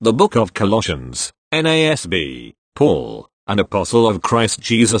The Book of Colossians, NASB, Paul, an apostle of Christ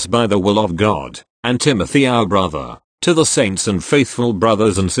Jesus by the will of God, and Timothy our brother, to the saints and faithful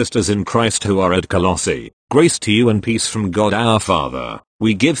brothers and sisters in Christ who are at Colossae, grace to you and peace from God our Father.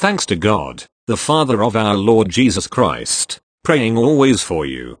 We give thanks to God, the Father of our Lord Jesus Christ, praying always for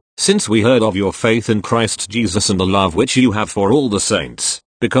you, since we heard of your faith in Christ Jesus and the love which you have for all the saints,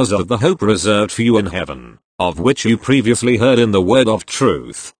 because of the hope reserved for you in heaven, of which you previously heard in the word of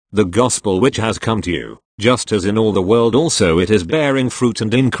truth, the gospel which has come to you, just as in all the world also it is bearing fruit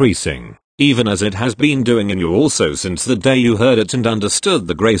and increasing, even as it has been doing in you also since the day you heard it and understood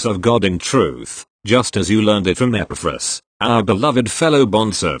the grace of God in truth, just as you learned it from Epaphras, our beloved fellow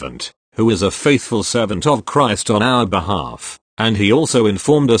bondservant, who is a faithful servant of Christ on our behalf, and he also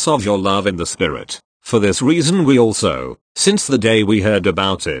informed us of your love in the Spirit. For this reason we also, since the day we heard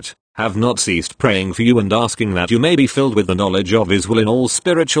about it, have not ceased praying for you and asking that you may be filled with the knowledge of his will in all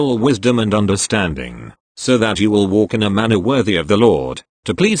spiritual wisdom and understanding, so that you will walk in a manner worthy of the Lord,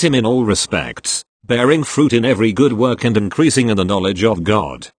 to please him in all respects, bearing fruit in every good work and increasing in the knowledge of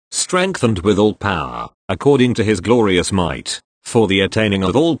God, strengthened with all power, according to his glorious might, for the attaining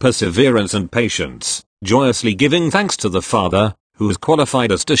of all perseverance and patience, joyously giving thanks to the Father, who has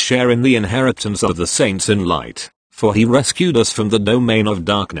qualified us to share in the inheritance of the saints in light. For he rescued us from the domain of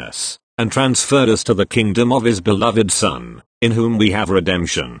darkness, and transferred us to the kingdom of his beloved Son, in whom we have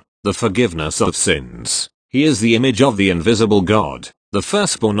redemption, the forgiveness of sins. He is the image of the invisible God, the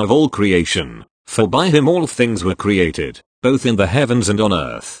firstborn of all creation, for by him all things were created, both in the heavens and on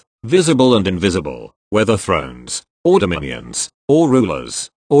earth, visible and invisible, whether thrones, or dominions, or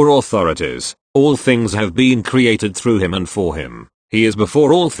rulers, or authorities, all things have been created through him and for him. He is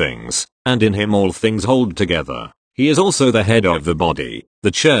before all things, and in him all things hold together. He is also the head of the body,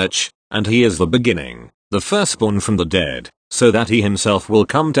 the church, and he is the beginning, the firstborn from the dead, so that he himself will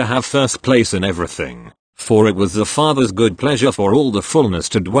come to have first place in everything. For it was the Father's good pleasure for all the fullness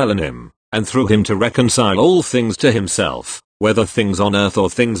to dwell in him, and through him to reconcile all things to himself, whether things on earth or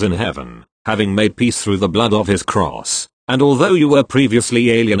things in heaven, having made peace through the blood of his cross. And although you were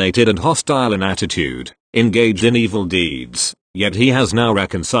previously alienated and hostile in attitude, engaged in evil deeds, yet he has now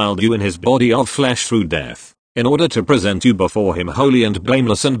reconciled you in his body of flesh through death, in order to present you before him holy and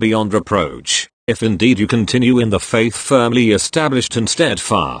blameless and beyond reproach, if indeed you continue in the faith firmly established and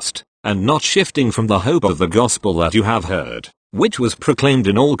steadfast, and not shifting from the hope of the gospel that you have heard, which was proclaimed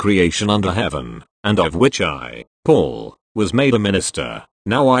in all creation under heaven, and of which I, Paul, was made a minister.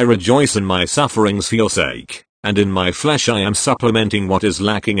 Now I rejoice in my sufferings for your sake, and in my flesh I am supplementing what is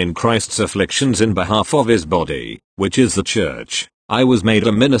lacking in Christ's afflictions in behalf of his body, which is the church. I was made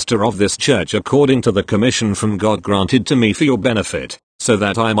a minister of this church according to the commission from God granted to me for your benefit, so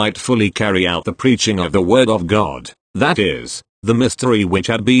that I might fully carry out the preaching of the word of God, that is, the mystery which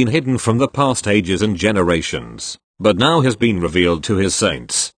had been hidden from the past ages and generations, but now has been revealed to his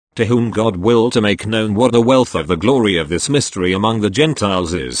saints, to whom God willed to make known what the wealth of the glory of this mystery among the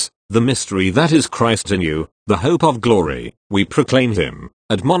Gentiles is, the mystery that is Christ in you, the hope of glory. We proclaim him,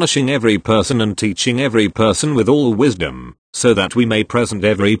 admonishing every person and teaching every person with all wisdom, so that we may present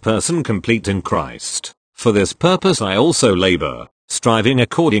every person complete in Christ. For this purpose I also labor, striving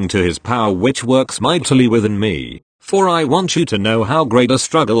according to his power which works mightily within me. For I want you to know how great a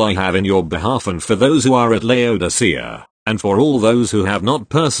struggle I have in your behalf and for those who are at Laodicea, and for all those who have not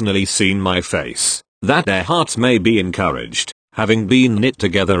personally seen my face, that their hearts may be encouraged, having been knit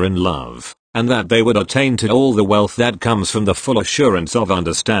together in love, and that they would attain to all the wealth that comes from the full assurance of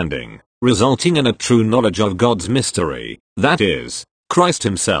understanding, resulting in a true knowledge of God's mystery, that is, Christ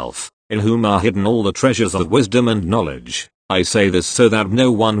himself, in whom are hidden all the treasures of wisdom and knowledge. I say this so that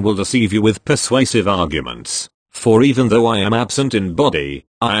no one will deceive you with persuasive arguments. For even though I am absent in body,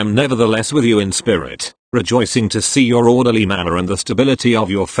 I am nevertheless with you in spirit, rejoicing to see your orderly manner and the stability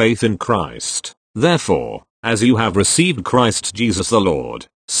of your faith in Christ. Therefore, as you have received Christ Jesus the Lord,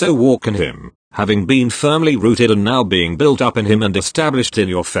 so walk in him, having been firmly rooted and now being built up in him and established in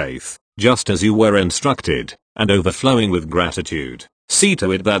your faith, just as you were instructed, and overflowing with gratitude. See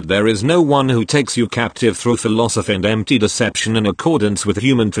to it that there is no one who takes you captive through philosophy and empty deception in accordance with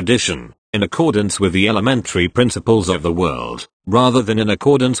human tradition, in accordance with the elementary principles of the world, rather than in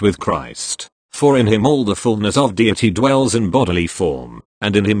accordance with Christ. For in him all the fullness of deity dwells in bodily form,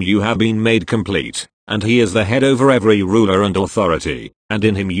 and in him you have been made complete, and he is the head over every ruler and authority, and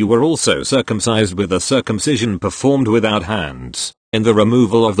in him you were also circumcised with a circumcision performed without hands, in the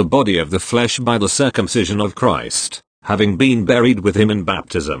removal of the body of the flesh by the circumcision of Christ, having been buried with him in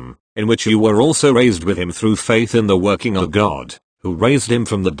baptism, in which you were also raised with him through faith in the working of God, who raised him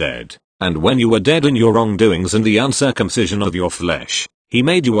from the dead. And when you were dead in your wrongdoings and the uncircumcision of your flesh, He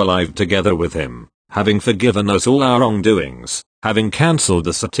made you alive together with him, having forgiven us all our wrongdoings, having cancelled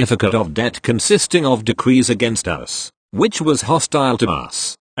the certificate of debt consisting of decrees against us, which was hostile to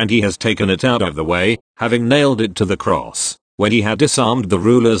us, and he has taken it out of the way, having nailed it to the cross. When he had disarmed the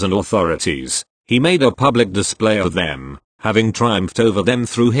rulers and authorities, he made a public display of them, having triumphed over them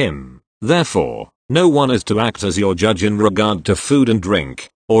through him. Therefore, no one is to act as your judge in regard to food and drink,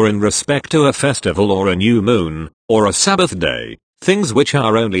 or in respect to a festival or a new moon, or a Sabbath day, things which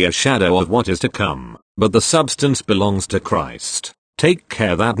are only a shadow of what is to come, but the substance belongs to Christ. Take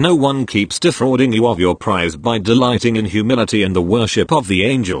care that no one keeps defrauding you of your prize by delighting in humility and the worship of the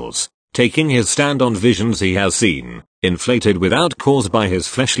angels, taking his stand on visions he has seen, inflated without cause by his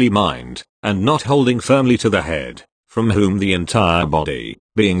fleshly mind, and not holding firmly to the head, from whom the entire body,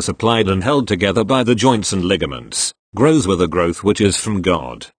 being supplied and held together by the joints and ligaments, grows with a growth which is from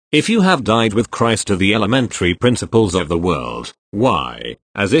God. If you have died with Christ to the elementary principles of the world, why,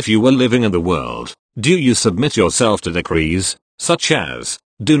 as if you were living in the world, do you submit yourself to decrees, such as,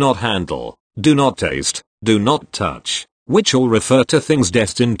 do not handle, do not taste, do not touch, which all refer to things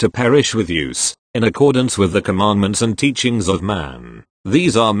destined to perish with use, in accordance with the commandments and teachings of man.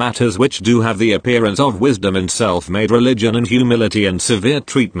 These are matters which do have the appearance of wisdom in self-made religion and humility and severe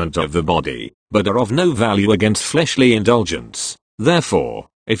treatment of the body, but are of no value against fleshly indulgence. Therefore,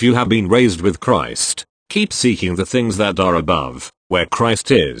 if you have been raised with Christ, keep seeking the things that are above, where Christ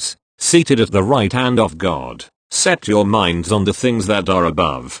is, seated at the right hand of God. Set your minds on the things that are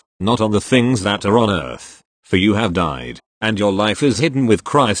above, not on the things that are on earth. For you have died, and your life is hidden with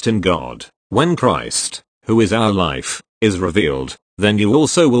Christ in God. When Christ, who is our life, is revealed, then you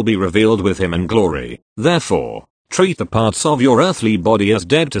also will be revealed with him in glory. Therefore, treat the parts of your earthly body as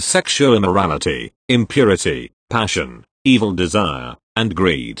dead to sexual immorality, impurity, passion, evil desire, and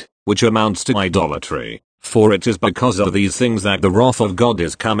greed, which amounts to idolatry. For it is because of these things that the wrath of God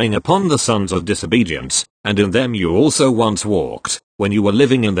is coming upon the sons of disobedience, and in them you also once walked, when you were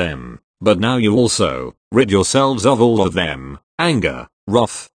living in them. But now you also, rid yourselves of all of them, anger,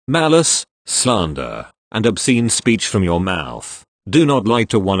 wrath, malice, slander, and obscene speech from your mouth. Do not lie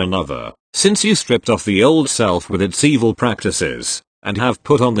to one another, since you stripped off the old self with its evil practices, and have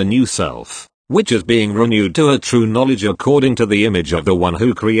put on the new self, which is being renewed to a true knowledge according to the image of the one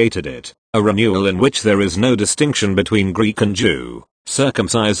who created it, a renewal in which there is no distinction between Greek and Jew,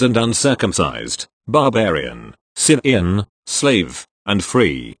 circumcised and uncircumcised, barbarian, Scythian, slave, and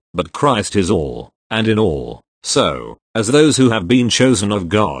free, but Christ is all, and in all. So, as those who have been chosen of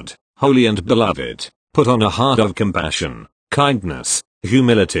God, holy and beloved, put on a heart of compassion, kindness,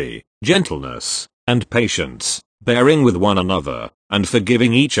 humility, gentleness, and patience, bearing with one another, and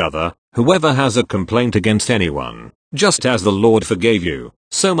forgiving each other. Whoever has a complaint against anyone, just as the Lord forgave you,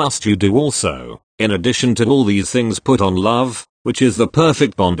 so must you do also. In addition to all these things put on love, which is the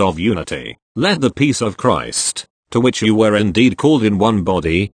perfect bond of unity. Let the peace of Christ, to which you were indeed called in one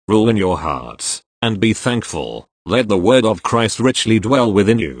body, rule in your hearts, and be thankful. Let the word of Christ richly dwell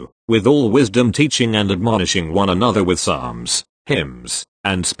within you, with all wisdom teaching and admonishing one another with psalms, hymns,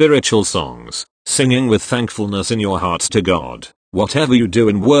 and spiritual songs, singing with thankfulness in your hearts to God. Whatever you do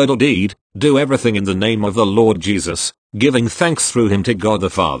in word or deed, do everything in the name of the Lord Jesus, giving thanks through him to God the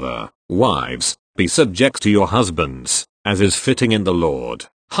Father. Wives, be subject to your husbands, as is fitting in the Lord.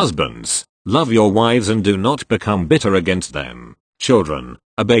 Husbands, love your wives and do not become bitter against them. Children,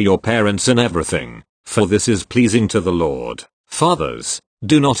 obey your parents in everything, for this is pleasing to the Lord. Fathers,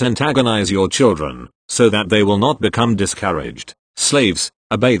 do not antagonize your children, so that they will not become discouraged. Slaves,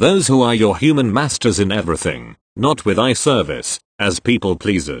 obey those who are your human masters in everything, not with eye service, as people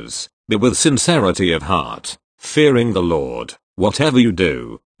pleasers, but with sincerity of heart, fearing the Lord. Whatever you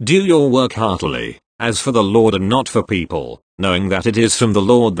do, do your work heartily, as for the Lord and not for people, knowing that it is from the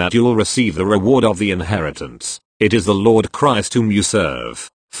Lord that you will receive the reward of the inheritance. It is the Lord Christ whom you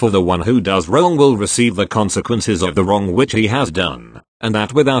serve. For the one who does wrong will receive the consequences of the wrong which he has done, and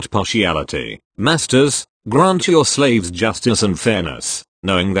that without partiality. Masters, grant your slaves justice and fairness,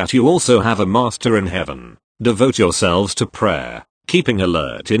 knowing that you also have a master in heaven. Devote yourselves to prayer, keeping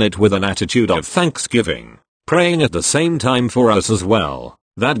alert in it with an attitude of thanksgiving, praying at the same time for us as well,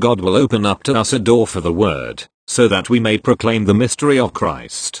 that God will open up to us a door for the word, so that we may proclaim the mystery of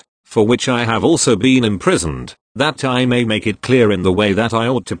Christ, for which I have also been imprisoned, that I may make it clear in the way that I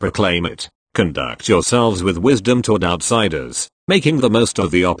ought to proclaim it. Conduct yourselves with wisdom toward outsiders, making the most of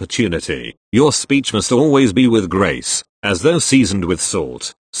the opportunity. Your speech must always be with grace, as though seasoned with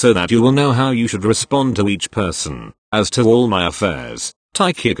salt, so that you will know how you should respond to each person. As to all my affairs,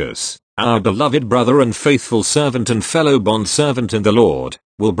 Tychicus, our beloved brother and faithful servant and fellow bondservant in the Lord,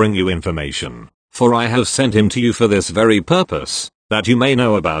 will bring you information, for I have sent him to you for this very purpose, that you may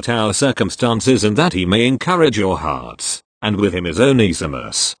know about our circumstances and that he may encourage your hearts. And with him is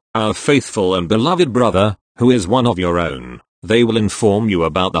Onesimus, our faithful and beloved brother, who is one of your own. They will inform you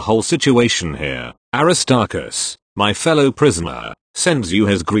about the whole situation here. Aristarchus, my fellow prisoner, sends you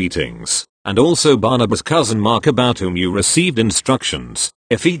his greetings, and also Barnabas' cousin Mark, about whom you received instructions.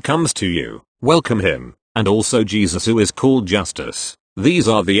 If he comes to you, welcome him, and also Jesus, who is called Justus. These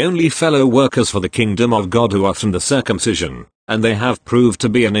are the only fellow workers for the kingdom of God who are from the circumcision, and they have proved to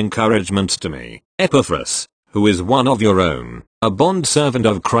be an encouragement to me. Epaphras, who is one of your own, a bondservant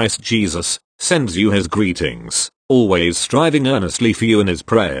of Christ Jesus, sends you his greetings, always striving earnestly for you in his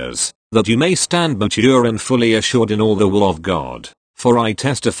prayers, that you may stand mature and fully assured in all the will of God. For I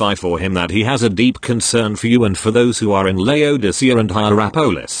testify for him that he has a deep concern for you and for those who are in Laodicea and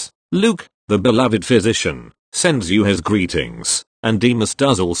Hierapolis. Luke, the beloved physician, sends you his greetings, and Demas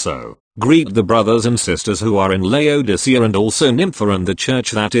does also. Greet the brothers and sisters who are in Laodicea and also Nympha and the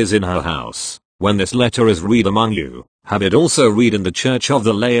church that is in her house. When this letter is read among you, have it also read in the church of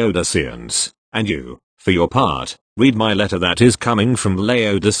the Laodiceans. And you, for your part, read my letter that is coming from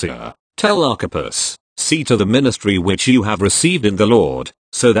Laodicea. Tell Archippus, see to the ministry which you have received in the Lord,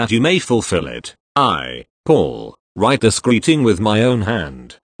 so that you may fulfill it. I, Paul, write this greeting with my own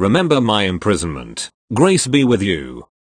hand. Remember my imprisonment. Grace be with you.